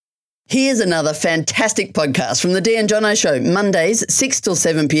Here's another fantastic podcast from the Dee and Jono Show, Mondays 6 till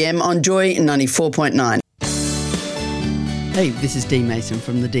 7 p.m. on Joy 94.9. Hey, this is Dee Mason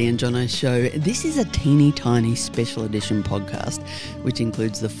from the Dee and Jono Show. This is a teeny tiny special edition podcast which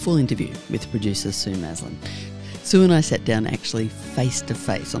includes the full interview with producer Sue Maslin. Sue and I sat down actually face to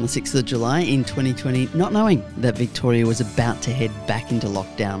face on the 6th of July in 2020, not knowing that Victoria was about to head back into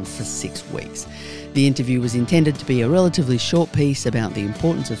lockdown for 6 weeks. The interview was intended to be a relatively short piece about the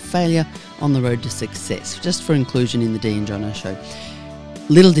importance of failure on the road to success, just for inclusion in the Dee and Jono Show.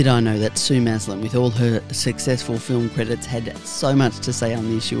 Little did I know that Sue Maslin, with all her successful film credits, had so much to say on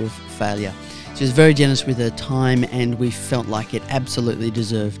the issue of failure. She was very generous with her time, and we felt like it absolutely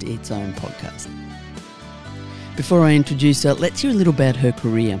deserved its own podcast. Before I introduce her, let's hear a little about her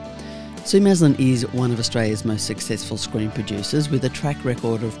career. Sue Maslin is one of Australia's most successful screen producers with a track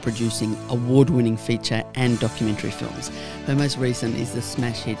record of producing award-winning feature and documentary films. Her most recent is the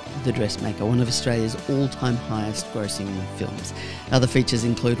smash hit The Dressmaker, one of Australia's all-time highest grossing films. Other features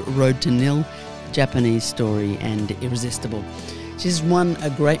include Road to Nil, Japanese Story and Irresistible. She's won a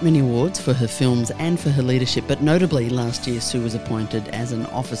great many awards for her films and for her leadership, but notably last year Sue was appointed as an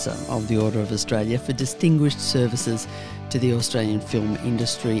officer of the Order of Australia for distinguished services to the Australian film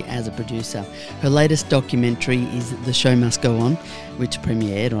industry as a producer. Her latest documentary is The Show Must Go On, which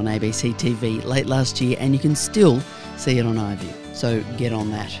premiered on ABC TV late last year, and you can still see it on iView. So get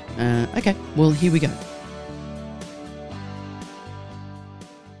on that. Okay, well, here we go.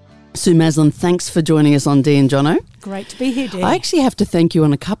 Sue Maslin, thanks for joining us on Dee and Jono. Great to be here, Dee. I actually have to thank you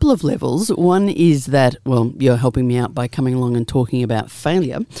on a couple of levels. One is that, well, you're helping me out by coming along and talking about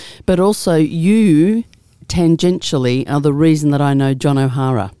failure, but also you tangentially are the reason that I know John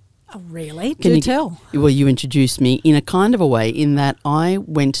O'Hara. Oh, really? Can Do you tell. Well, you introduced me in a kind of a way in that I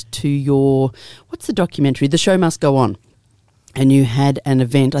went to your, what's the documentary? The Show Must Go On. And you had an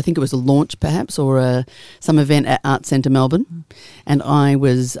event, I think it was a launch perhaps, or some event at Art Centre Melbourne. And I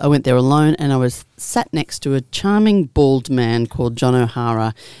went there alone, and I was sat next to a charming bald man called John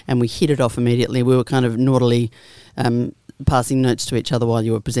O'Hara, and we hit it off immediately. We were kind of naughtily passing notes to each other while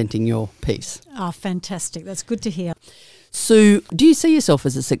you were presenting your piece. Oh, fantastic. That's good to hear. Sue, do you see yourself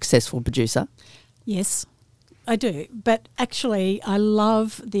as a successful producer? Yes, I do. But actually, I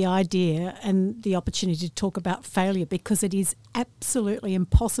love the idea and the opportunity to talk about failure because it is absolutely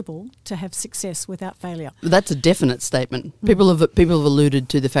impossible to have success without failure. That's a definite statement. People have alluded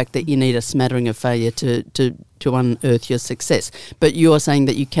to the fact that you need a smattering of failure to unearth your success. But you are saying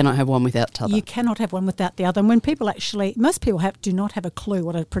that you cannot have one without the other. You cannot have one without the other. And when people most people do not have a clue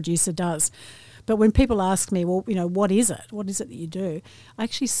what a producer does. But when people ask me, well, what is it? What is it that you do? I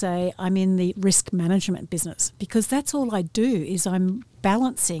actually say I'm in the risk management business because that's all I do is I'm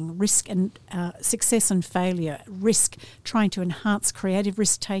balancing risk and success and failure, risk, trying to enhance creative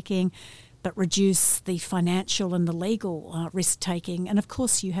risk-taking, but reduce the financial and the legal risk-taking. And, of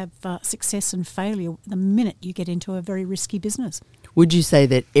course, you have success and failure the minute you get into a very risky business. Would you say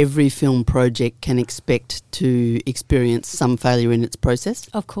that every film project can expect to experience some failure in its process?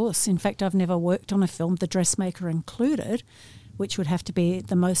 Of course. In fact, I've never worked on a film, The Dressmaker included, which would have to be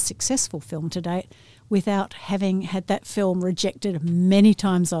the most successful film to date, without having had that film rejected many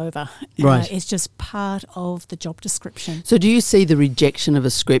times over. Right. It's just part of the job description. So do you see the rejection of a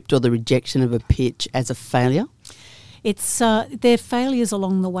script or the rejection of a pitch as a failure? It's their failures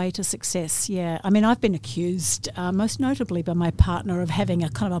along the way to success, yeah. I mean, I've been accused, most notably by my partner, of having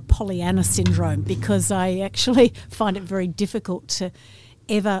a kind of a Pollyanna syndrome because I actually find it very difficult to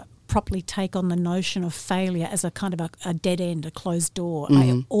ever properly take on the notion of failure as a kind of a dead end, a closed door.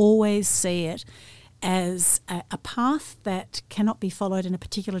 Mm-hmm. I always see it as a path that cannot be followed in a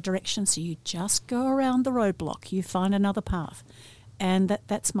particular direction, so you just go around the roadblock, you find another path. And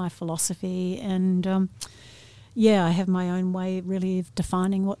that's my philosophy, and I have my own way really of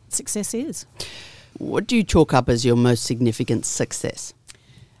defining what success is. What do you chalk up as your most significant success?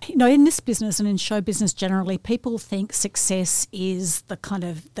 In this business and in show business generally, people think success is the kind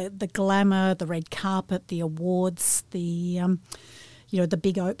of the glamour, the red carpet, the awards, the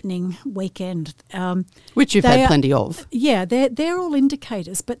big opening weekend. Which you've had plenty of. Yeah, they're all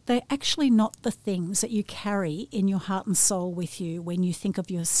indicators, but they're actually not the things that you carry in your heart and soul with you when you think of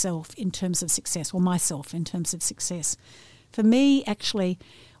yourself in terms of success, or myself in terms of success. For me, actually,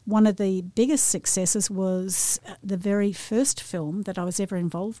 one of the biggest successes was the very first film that I was ever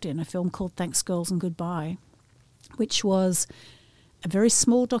involved in, a film called Thanks Girls and Goodbye, which was a very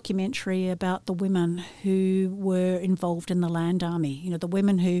small documentary about the women who were involved in the Land Army, the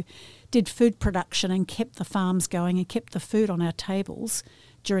women who did food production and kept the farms going and kept the food on our tables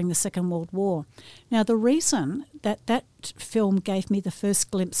during the Second World War. Now, the reason that film gave me the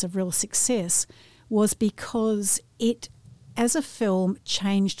first glimpse of real success was because it, as a film,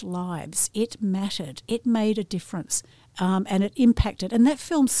 changed lives. It mattered. It made a difference, and it impacted. And that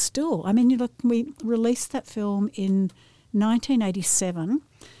film still, I mean, look, we released that film in 1987,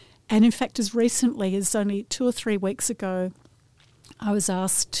 and in fact, as recently as only 2 or 3 weeks ago, I was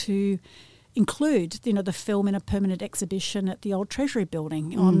asked to include, the film in a permanent exhibition at the Old Treasury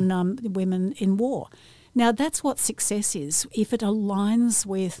Building on women in war. Now, that's what success is, if it aligns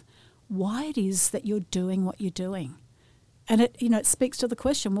with why it is that you're doing what you're doing. And it speaks to the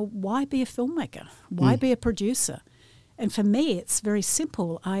question, well, why be a filmmaker? Why be a producer? And for me, it's very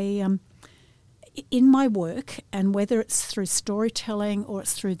simple. In my work, and whether it's through storytelling or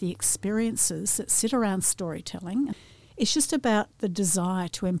it's through the experiences that sit around storytelling, it's just about the desire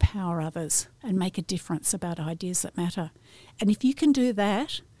to empower others and make a difference about ideas that matter. And if you can do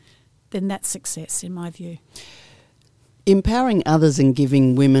that, then that's success, in my view. Empowering others and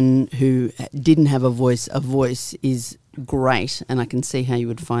giving women who didn't have a voice is great, and I can see how you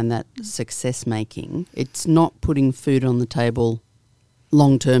would find that success making. It's not putting food on the table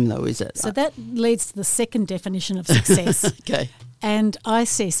long term, though, is it? So that leads to the second definition of success. Okay. And I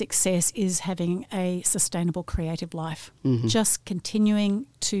see success is having a sustainable creative life, just continuing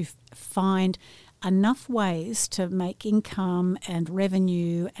to find enough ways to make income and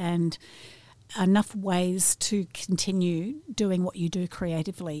revenue and enough ways to continue doing what you do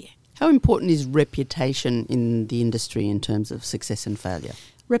creatively. How important is reputation in the industry in terms of success and failure?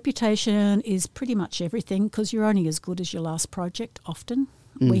 Reputation is pretty much everything, because you're only as good as your last project often.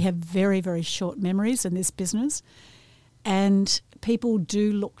 We have very, very short memories in this business, and people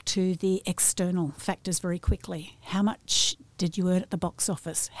do look to the external factors very quickly. How much did you earn at the box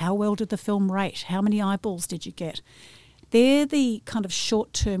office? How well did the film rate? How many eyeballs did you get? They're the kind of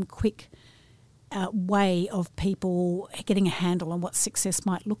short-term, quick way of people getting a handle on what success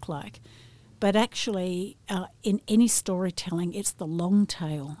might look like. But actually, in any storytelling, it's the long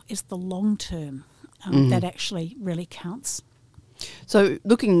tail, it's the long term that actually really counts. So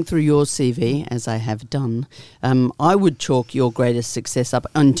looking through your CV, as I have done, I would chalk your greatest success up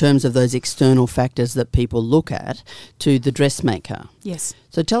in terms of those external factors that people look at to The Dressmaker. Yes.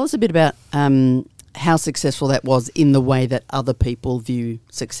 So tell us a bit about how successful that was in the way that other people view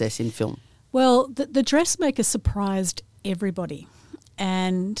success in film. Well, the Dressmaker surprised everybody,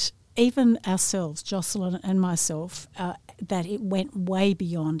 and even ourselves, Jocelyn and myself, that it went way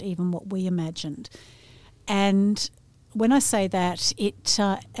beyond even what we imagined. And when I say that, it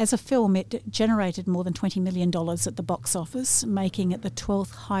as a film, it generated more than $20 million at the box office, making it the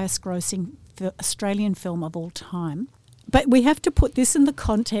 12th highest grossing Australian film of all time. But we have to put this in the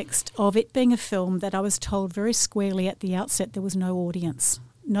context of it being a film that I was told very squarely at the outset there was no audience,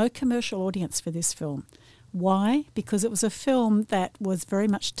 no commercial audience for this film. Why? Because it was a film that was very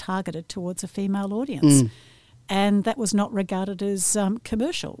much targeted towards a female audience. And that was not regarded as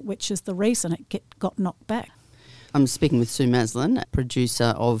commercial, which is the reason it got knocked back. I'm speaking with Sue Maslin,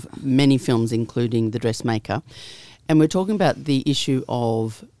 producer of many films, including The Dressmaker. And we're talking about the issue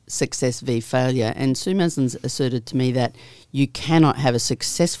of success v failure. And Sue Maslin's asserted to me that you cannot have a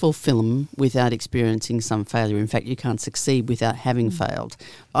successful film without experiencing some failure. In fact, you can't succeed without having failed.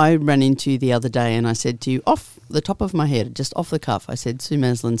 I ran into you the other day and I said to you, off the top of my head, just off the cuff, I said, Sue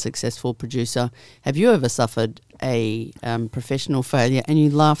Maslin, successful producer, have you ever suffered a professional failure? And you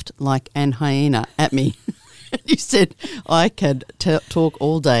laughed like an hyena at me. You said, I could talk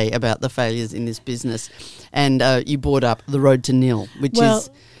all day about the failures in this business. And you brought up The Road to Nil, which is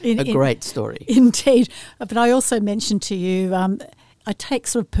a great story. Indeed. But I also mentioned to you, I take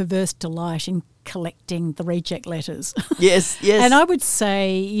sort of perverse delight in collecting the reject letters. Yes, yes. And I would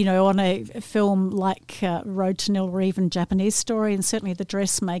say, on a film like Road to Nil or even Japanese Story, and certainly The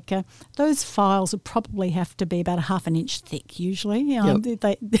Dressmaker, those files would probably have to be about a half an inch thick usually.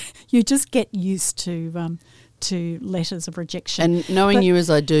 You just get used to letters of rejection. And knowing you as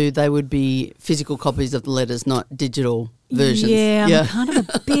I do, they would be physical copies of the letters, not digital versions. Yeah, I'm kind of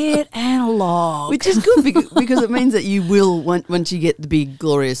a bit analog. Which is good because it means that you will, once you get the big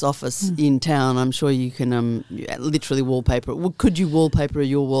glorious office in town, I'm sure you can literally wallpaper it. Could you wallpaper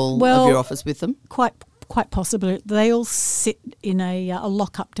your wall of your office with them? Quite possibly. They all sit in a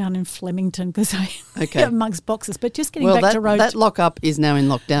lock-up down in Flemington because amongst boxes. But just getting back to Road... that lock-up is now in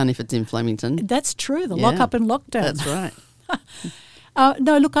lockdown if it's in Flemington. That's true, the lock-up in lockdown. That's right.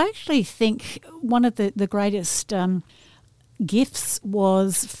 No, look, I actually think one of the greatest gifts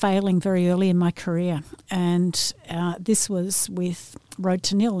was failing very early in my career. And this was with Road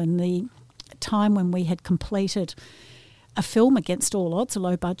to Nil in the time when we had completed a film against all odds, a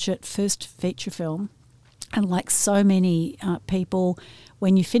low-budget first feature film. And like so many people,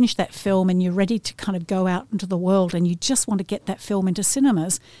 when you finish that film and you're ready to kind of go out into the world and you just want to get that film into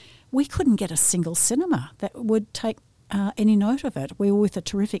cinemas, we couldn't get a single cinema that would take any note of it. We were with a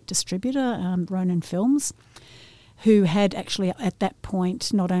terrific distributor, Ronin Films, who had actually at that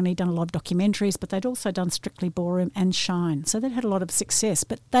point not only done a lot of documentaries, but they'd also done Strictly Ballroom and Shine. So they'd had a lot of success,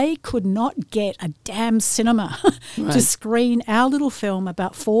 but they could not get a damn cinema to screen our little film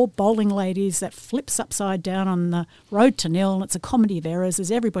about 4 bowling ladies that flips upside down on the road to nil. And it's a comedy of errors as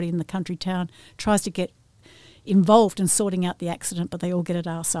everybody in the country town tries to get involved in sorting out the accident, but they all get it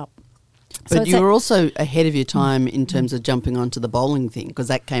arse up. But you were also ahead of your time in terms of jumping onto the bowling thing, because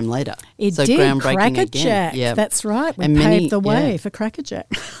that came later. It so did, groundbreaking Crackerjack. Again. That's right. We paved the way for Crackerjack.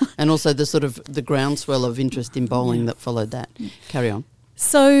 And also the sort of the groundswell of interest in bowling that followed that. Carry on.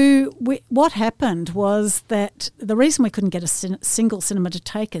 So what happened was that the reason we couldn't get a single cinema to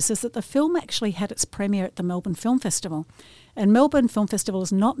take us is that the film actually had its premiere at the Melbourne Film Festival. And Melbourne Film Festival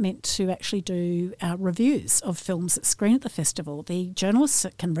is not meant to actually do reviews of films that screen at the festival. The journalists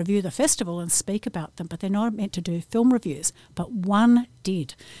can review the festival and speak about them, but they're not meant to do film reviews. But one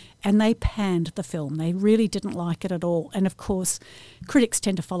did, and they panned the film. They really didn't like it at all. And, of course, critics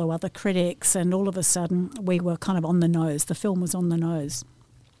tend to follow other critics, and all of a sudden we were kind of on the nose. The film was on the nose.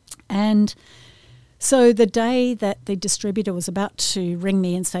 And so the day that the distributor was about to ring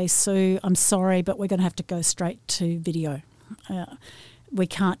me and say, Sue, I'm sorry, but we're going to have to go straight to video. We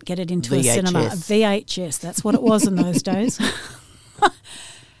can't get it into a cinema. VHS, that's what it was in those days.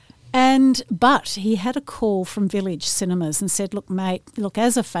 But he had a call from Village Cinemas and said, look, mate,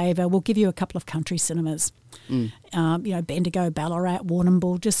 as a favour, we'll give you a couple of country cinemas. Bendigo, Ballarat,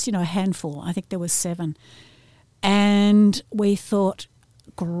 Warrnambool, just, a handful. I think there was 7. And we thought,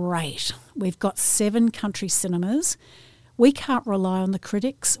 great, we've got 7 country cinemas. We can't rely on the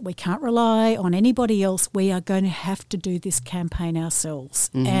critics. We can't rely on anybody else. We are going to have to do this campaign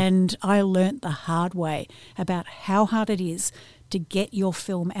ourselves. Mm-hmm. And I learnt the hard way about how hard it is to get your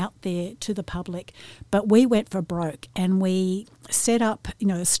film out there to the public. But we went for broke and we set up,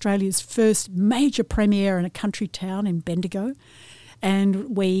 Australia's first major premiere in a country town in Bendigo.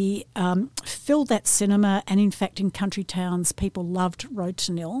 And we filled that cinema, and in fact, in country towns, people loved Road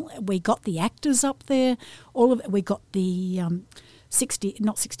to Nil. We got the actors up there. We got the 60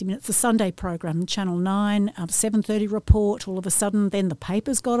 Minutes, the Sunday program, Channel 9, 7:30 report. All of a sudden, then the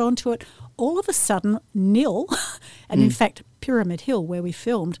papers got onto it. All of a sudden, Nil, and in fact, Pyramid Hill, where we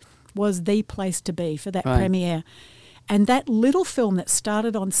filmed, was the place to be for that premiere. And that little film that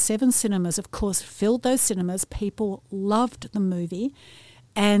started on 7 cinemas, of course, filled those cinemas. People loved the movie.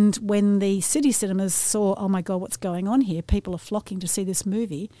 And when the city cinemas saw, oh, my God, what's going on here? People are flocking to see this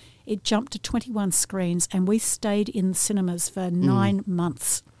movie. It jumped to 21 screens, and we stayed in cinemas for 9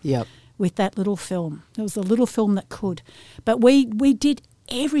 months with that little film. It was the little film that could. But we did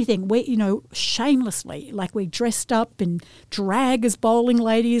everything. We, shamelessly, like we dressed up in drag as bowling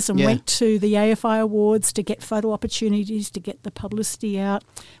ladies and went to the AFI Awards to get photo opportunities, to get the publicity out.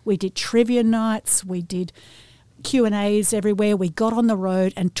 We did trivia nights. We did Q&As everywhere. We got on the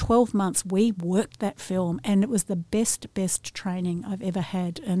road, and 12 months we worked that film, and it was the best training I've ever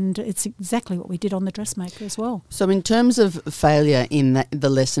had, and it's exactly what we did on The Dressmaker as well. So in terms of failure, in the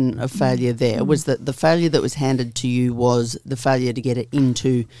lesson of failure there, was that the failure that was handed to you was the failure to get it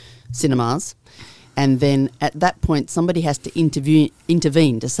into cinemas, and then at that point somebody has to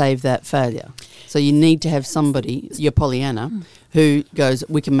intervene to save that failure. So you need to have somebody, your Pollyanna, who goes,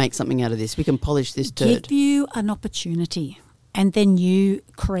 we can make something out of this, we can polish this turd. Give you an opportunity, and then you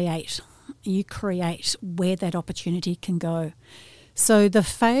create where that opportunity can go. So the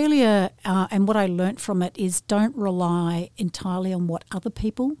failure, and what I learnt from it, is don't rely entirely on what other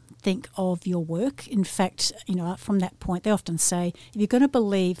people think of your work. In fact, from that point, they often say, if you're going to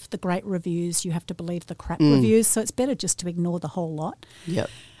believe the great reviews, you have to believe the crap reviews. So it's better just to ignore the whole lot. Yep.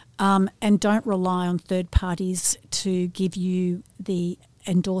 And don't rely on third parties to give you the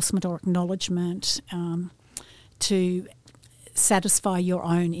endorsement or acknowledgement to satisfy your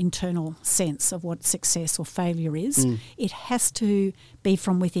own internal sense of what success or failure is. It has to be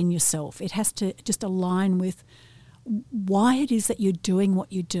from within yourself. It has to just align with why it is that you're doing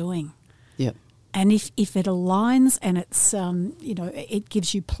what you're doing. Yep. And if it aligns and it's, it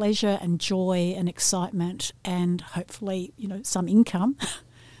gives you pleasure and joy and excitement and hopefully, some income,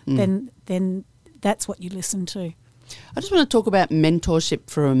 then that's what you listen to. I just want to talk about mentorship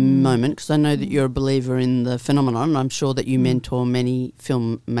for a moment, because I know that you're a believer in the phenomenon, and I'm sure that you mentor many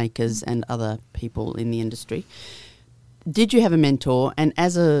filmmakers and other people in the industry. Did you have a mentor? And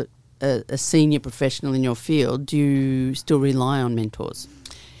as a a senior professional in your field, do you still rely on mentors?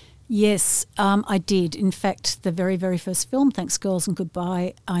 Yes, I did. In fact, the very, very first film, Thanks Girls and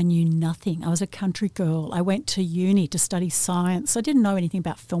Goodbye, I knew nothing. I was a country girl. I went to uni to study science. I didn't know anything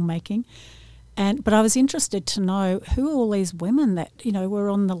about filmmaking. But I was interested to know who are all these women that, were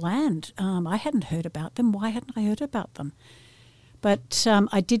on the land. I hadn't heard about them. Why hadn't I heard about them? But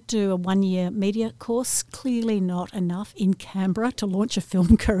I did do a 1-year media course, clearly not enough in Canberra to launch a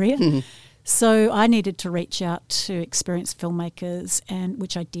film career. Mm-hmm. So I needed to reach out to experienced filmmakers,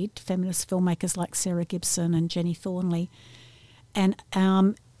 which I did, feminist filmmakers like Sarah Gibson and Jenny Thornley. And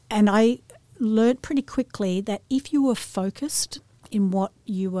I learnt pretty quickly that if you were focused in what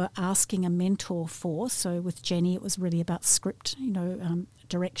you were asking a mentor for, so with Jenny it was really about script,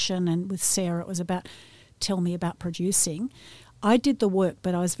 direction, and with Sarah it was about tell me about producing. I did the work,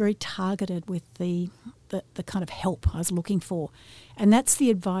 but I was very targeted with the kind of help I was looking for. And that's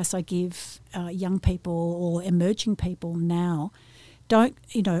the advice I give young people or emerging people now. Don't,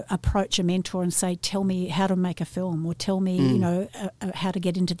 approach a mentor and say, tell me how to make a film or tell me, how to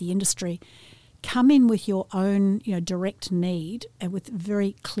get into the industry. Come in with your own, direct need and with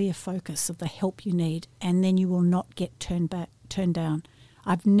very clear focus of the help you need, and then you will not get turned down.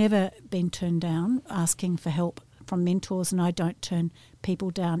 I've never been turned down asking for help from mentors, and I don't turn people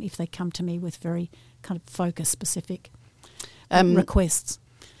down if they come to me with very kind of focus specific requests.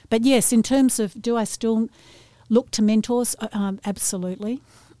 But yes, in terms of do I still look to mentors? Absolutely.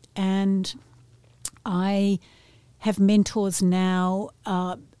 And I have mentors now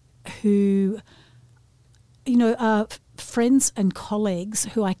who, are friends and colleagues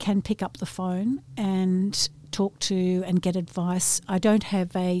who I can pick up the phone and talk to and get advice. I don't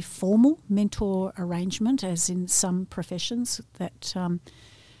have a formal mentor arrangement as in some professions that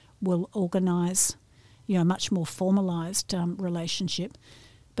will organise, a much more formalised relationship.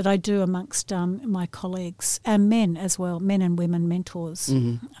 But I do amongst my colleagues and men as well, men and women mentors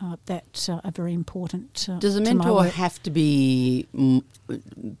that are very important. Does a mentor have to be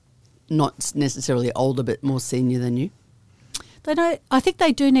not necessarily older but more senior than you? I think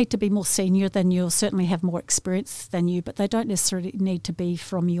they do need to be more senior than you, or certainly have more experience than you, but they don't necessarily need to be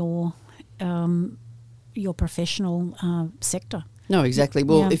from your professional sector. No, exactly.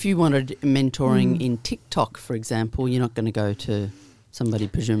 Well, if you wanted mentoring in TikTok, for example, you're not going to go to somebody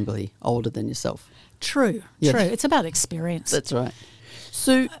presumably older than yourself. True. It's about experience. That's right.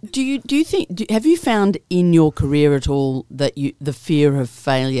 So do you think, have you found in your career at all that the fear of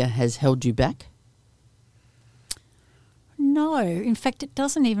failure has held you back? No, in fact, it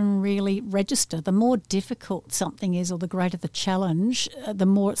doesn't even really register. The more difficult something is, or the greater the challenge, the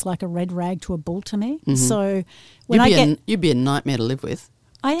more it's like a red rag to a bull to me. Mm-hmm. So when you'd be a nightmare to live with.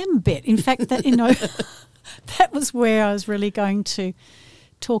 I am a bit. In fact, that that was where I was really going to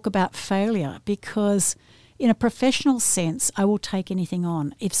talk about failure, because in a professional sense, I will take anything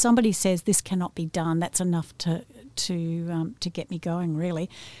on. If somebody says this cannot be done, that's enough to get me going, really.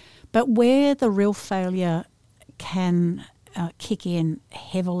 But where the real failure can kick in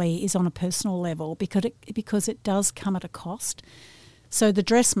heavily is on a personal level, because it does come at a cost. So the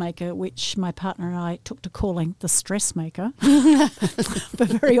dressmaker, which my partner and I took to calling the stress maker for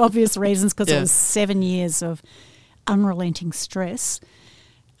very obvious reasons, because it was 7 years of unrelenting stress,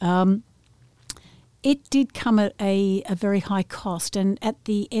 it did come at a very high cost. And at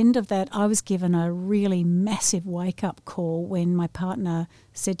the end of that, I was given a really massive wake-up call when my partner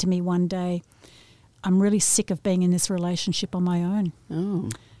said to me one day, I'm really sick of being in this relationship on my own.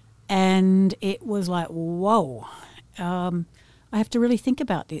 Oh. And it was like, whoa, I have to really think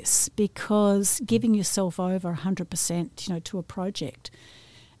about this, because giving yourself over 100%, to a project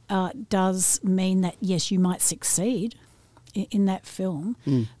does mean that, yes, you might succeed in that film,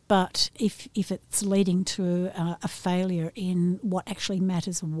 but if it's leading to a failure in what actually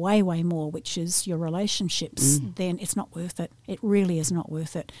matters way, way more, which is your relationships, then it's not worth it. It really is not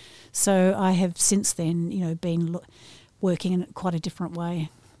worth it. So I have since then, been working in quite a different way.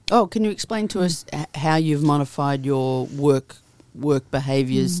 Oh, can you explain to us how you've modified your work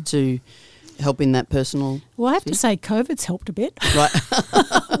behaviours to help in that personal? Well, I have to say COVID's helped a bit.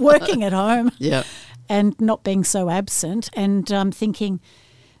 Right. Working at home. Yeah. And not being so absent, and thinking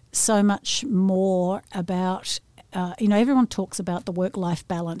so much more about, everyone talks about the work-life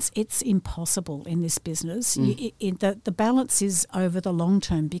balance. It's impossible in this business. The balance is over the long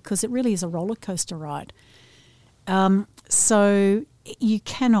term, because it really is a roller coaster ride. So you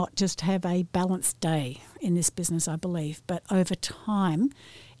cannot just have a balanced day in this business, I believe. But over time,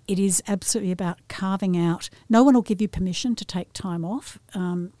 it is absolutely about carving out. No one will give you permission to take time off.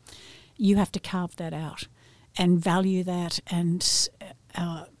 You have to carve that out and value that and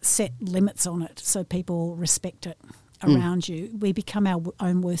set limits on it so people respect it around you. We become our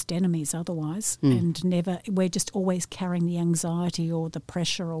own worst enemies otherwise, and we're just always carrying the anxiety or the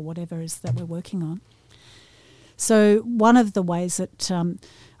pressure or whatever it is that we're working on. So one of the ways that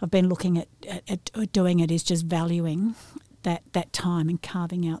I've been looking at doing it is just valuing that time and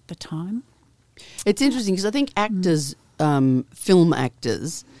carving out the time. It's interesting because I think actors, film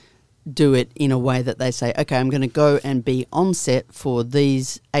actors, do it in a way that they say, okay, I'm going to go and be on set for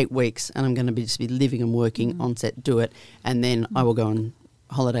these 8 weeks and I'm going to just be living and working on set, do it, and then I will go on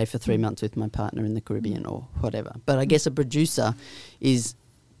holiday for 3 months with my partner in the Caribbean or whatever. But I guess a producer is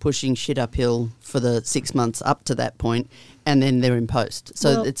pushing shit uphill for the 6 months up to that point, and then they're in post.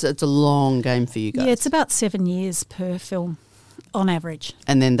 So it's a long game for you guys. Yeah, it's about 7 years per film on average.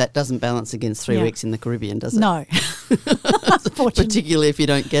 And then that doesn't balance against 3 weeks in the Caribbean, does it? No. Particularly if you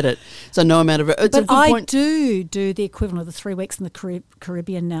don't get it. So no amount of it's but a good point. do the equivalent of the 3 weeks in the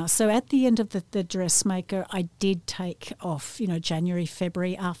Caribbean now. So at the end of the Dressmaker, I did take off, January,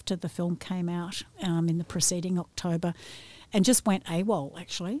 February after the film came out in the preceding October, and just went AWOL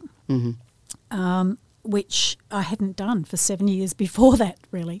actually, which I hadn't done for 7 years before that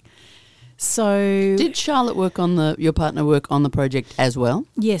really. So did Charlotte your partner work on the project as well?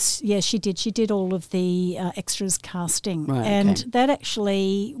 Yes, she did. She did all of the extras casting. Right, and okay. that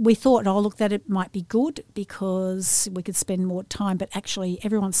actually, we thought, that it might be good because we could spend more time, but actually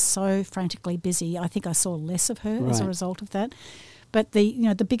everyone's so frantically busy. I think I saw less of her as a result of that. But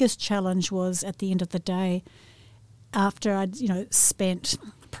the biggest challenge was at the end of the day, after I'd, spent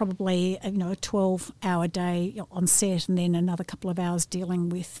probably a 12-hour day on set and then another couple of hours dealing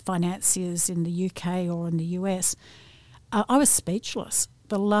with financiers in the UK or in the US, I was speechless.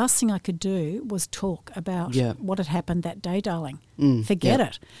 The last thing I could do was talk about what had happened that day, darling. Forget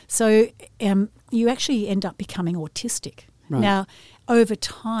it. So you actually end up becoming autistic. Right. Now, over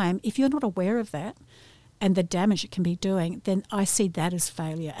time, if you're not aware of that and the damage it can be doing, then I see that as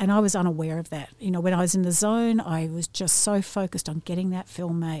failure. And I was unaware of that. When I was in the zone, I was just so focused on getting that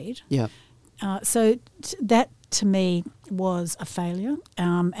film made. Yeah. So that, to me, was a failure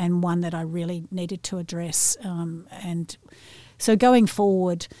and one that I really needed to address. And so going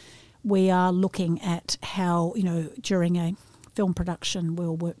forward, we are looking at how, during a film production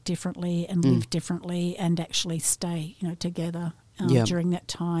we'll work differently and live differently and actually stay, together during that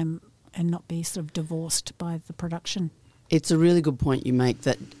time, and not be sort of divorced by the production. It's a really good point you make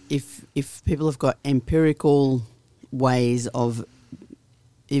that if people have got empirical ways of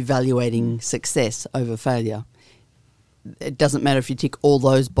evaluating success over failure, it doesn't matter if you tick all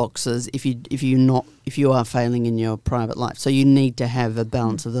those boxes if you are failing in your private life. So you need to have a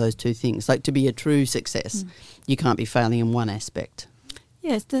balance of those two things. Like, to be a true success, you can't be failing in one aspect.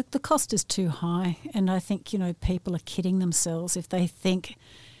 Yes, the cost is too high, and I think people are kidding themselves if they think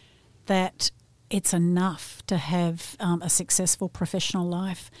that it's enough to have a successful professional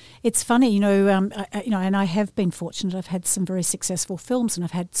life. It's funny, and I have been fortunate. I've had some very successful films, and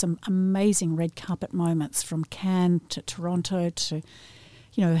I've had some amazing red carpet moments, from Cannes to Toronto to,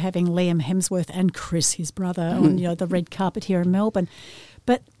 having Liam Hemsworth and Chris, his brother, on the red carpet here in Melbourne.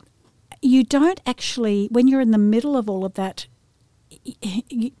 But you don't actually, when you're in the middle of all of that,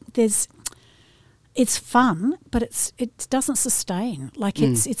 it's fun, but it doesn't sustain. Like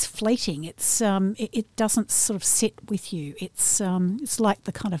it's fleeting. It doesn't sort of sit with you. It's like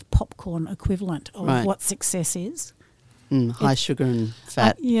the kind of popcorn equivalent of what success is. High sugar and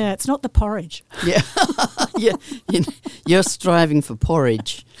fat. It's not the porridge. Yeah, you're striving for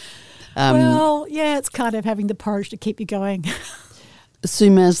porridge. It's kind of having the porridge to keep you going. Sue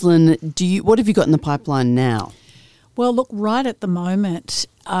Maslin, what have you got in the pipeline now? Well, look, right at the moment,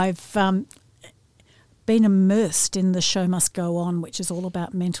 I've been immersed in The Show Must Go On, which is all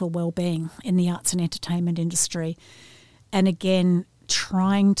about mental well-being in the arts and entertainment industry. And again,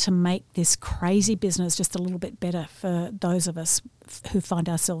 trying to make this crazy business just a little bit better for those of us who find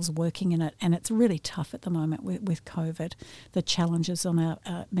ourselves working in it. And it's really tough at the moment with COVID, the challenges on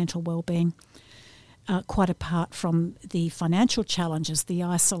our mental well-being. Quite apart from the financial challenges, the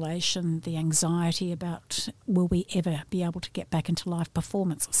isolation, the anxiety about will we ever be able to get back into live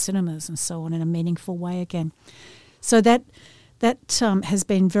performance or cinemas and so on in a meaningful way again. So that has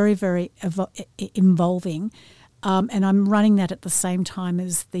been very, very involving, and I'm running that at the same time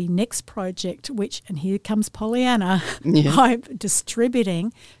as the next project, and here comes Pollyanna, I'm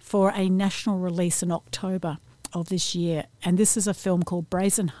distributing for a national release in October of this year, and this is a film called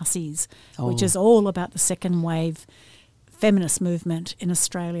Brazen Hussies, which is all about the second wave feminist movement in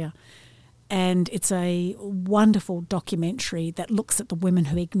Australia. And it's a wonderful documentary that looks at the women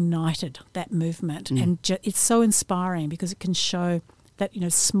who ignited that movement, and it's so inspiring because it can show that,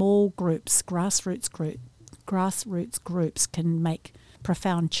 small groups, grassroots groups can make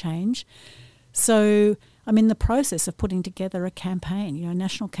profound change. So I'm in the process of putting together a campaign, a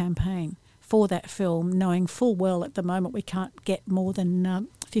national campaign for that film, knowing full well at the moment we can't get more than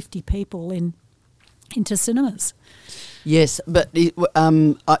 50 people into cinemas. Yes, but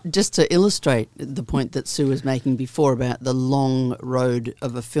just to illustrate the point that Sue was making before about the long road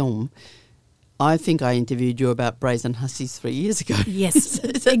of a film, I think I interviewed you about Brazen Hussies 3 years ago. Yes,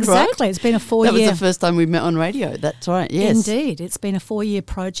 Is that exactly. Right? It's been a 4-year... That was the first time we met on radio. That's right, yes. Indeed. It's been a 4-year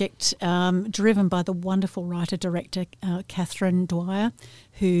project driven by the wonderful writer-director Catherine Dwyer,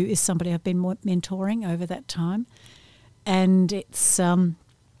 who is somebody I've been mentoring over that time. And it's...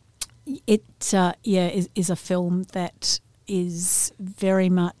 is a film that is very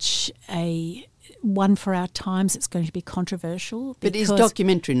much one for our times. It's going to be controversial. But is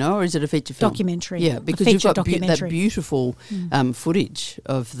documentary, no, or is it a feature film? Documentary. Yeah, because you've got that beautiful footage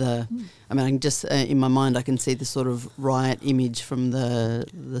of the... I mean, I can just, in my mind, I can see the sort of riot image from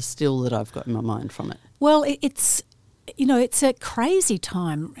the still that I've got in my mind from it. Well, it's a crazy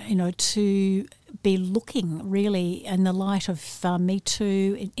time, to be looking really in the light of Me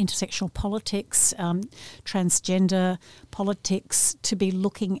Too, intersectional politics, transgender politics, to be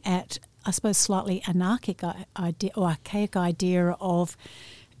looking at, I suppose, slightly anarchic idea or archaic idea of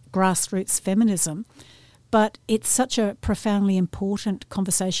grassroots feminism. But it's such a profoundly important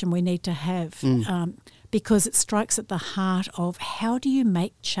conversation we need to have because it strikes at the heart of how do you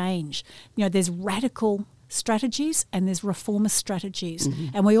make change? There's radical strategies and there's reformist strategies.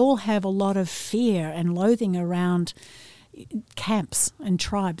 And we all have a lot of fear and loathing around camps and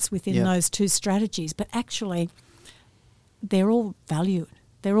tribes within those two strategies. But actually, they're all valued.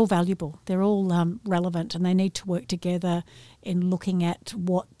 They're all valuable. They're all relevant, and they need to work together in looking at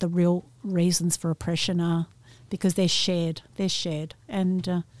what the real reasons for oppression are, because they're shared. They're shared.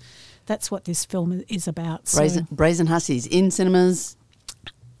 And that's what this film is about. Brazen Hussies in cinemas.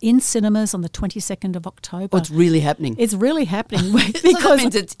 In cinemas on the 22nd of October. Oh, it's really happening. It's really happening. Because so that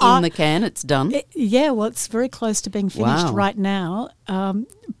means it's in the can, it's done. It's very close to being finished right now.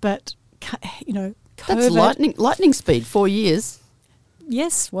 But, COVID... That's lightning speed, 4 years.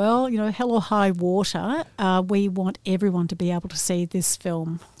 Yes, well, hell or high water, we want everyone to be able to see this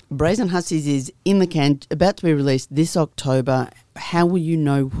film. Brazen Hussies is in the can, about to be released this October. How will you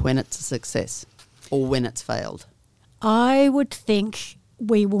know when it's a success or when it's failed? I would think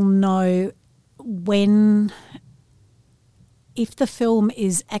we will know if the film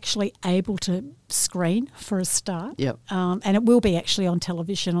is actually able to screen for a start. Yep. And it will be actually on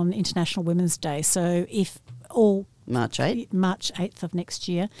television on International Women's Day. So if all... March 8th of next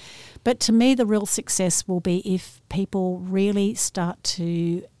year. But to me, the real success will be if people really start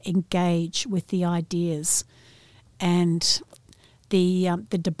to engage with the ideas and the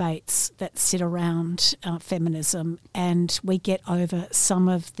debates that sit around feminism, and we get over some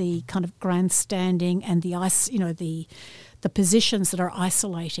of the kind of grandstanding and the positions that are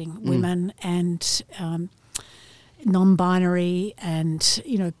isolating women and non-binary and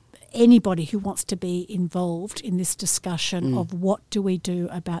anybody who wants to be involved in this discussion of what do we do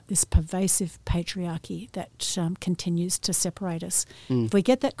about this pervasive patriarchy that continues to separate us. If we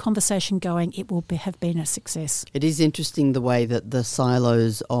get that conversation going, it will have been a success. It is interesting the way that the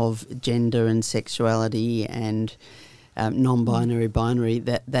silos of gender and sexuality and non-binary, binary,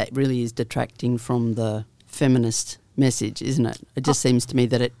 that really is detracting from the feminist message, isn't it? It just seems to me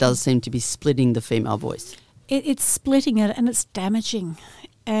that it does seem to be splitting the female voice. It's splitting it, and it's damaging.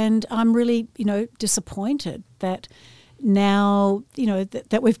 And I'm really, disappointed that now,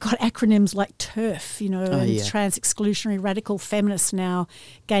 that we've got acronyms like TERF, trans exclusionary radical feminists now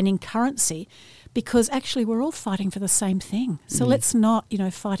gaining currency, because actually we're all fighting for the same thing. So let's not,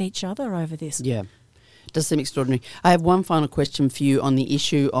 fight each other over this. Yeah. It does seem extraordinary. I have one final question for you on the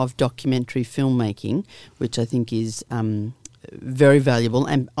issue of documentary filmmaking, which I think is very valuable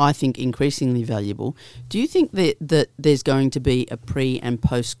and I think increasingly valuable. Do you think that there's going to be a pre- and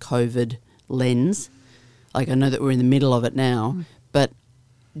post-COVID lens? Like, I know that we're in the middle of it now, but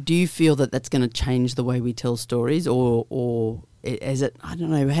do you feel that that's going to change the way we tell stories, or is it, I don't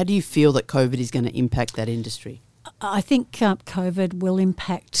know, how do you feel that COVID is going to impact that industry? I think COVID will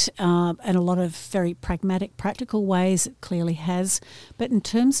impact in a lot of very pragmatic, practical ways. It clearly has. But in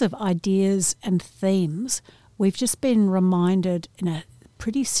terms of ideas and themes, we've just been reminded in a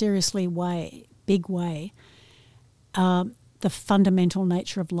pretty big way, the fundamental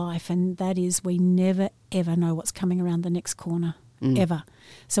nature of life, and that is we never, ever know what's coming around the next corner, ever.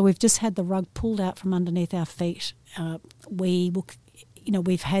 So we've just had the rug pulled out from underneath our feet.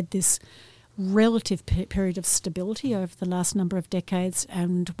 We've had this relative period of stability over the last number of decades,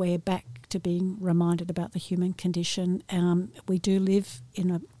 and we're back to being reminded about the human condition. We do live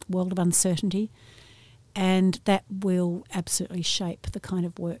in a world of uncertainty, and that will absolutely shape the kind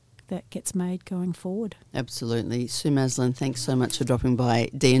of work that gets made going forward. Absolutely. Sue Maslin, thanks so much for dropping by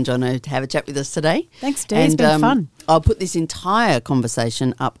Dee and Jono to have a chat with us today. Thanks, Dee. It's been fun. I'll put this entire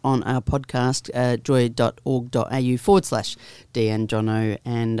conversation up on our podcast, joy.org.au/Dee and Jono,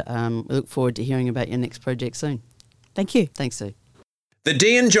 and we look forward to hearing about your next project soon. Thank you. Thanks, Sue. The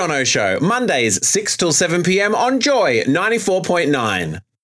Dee and Jono Show, Mondays 6 till 7 p.m. on Joy 94.9.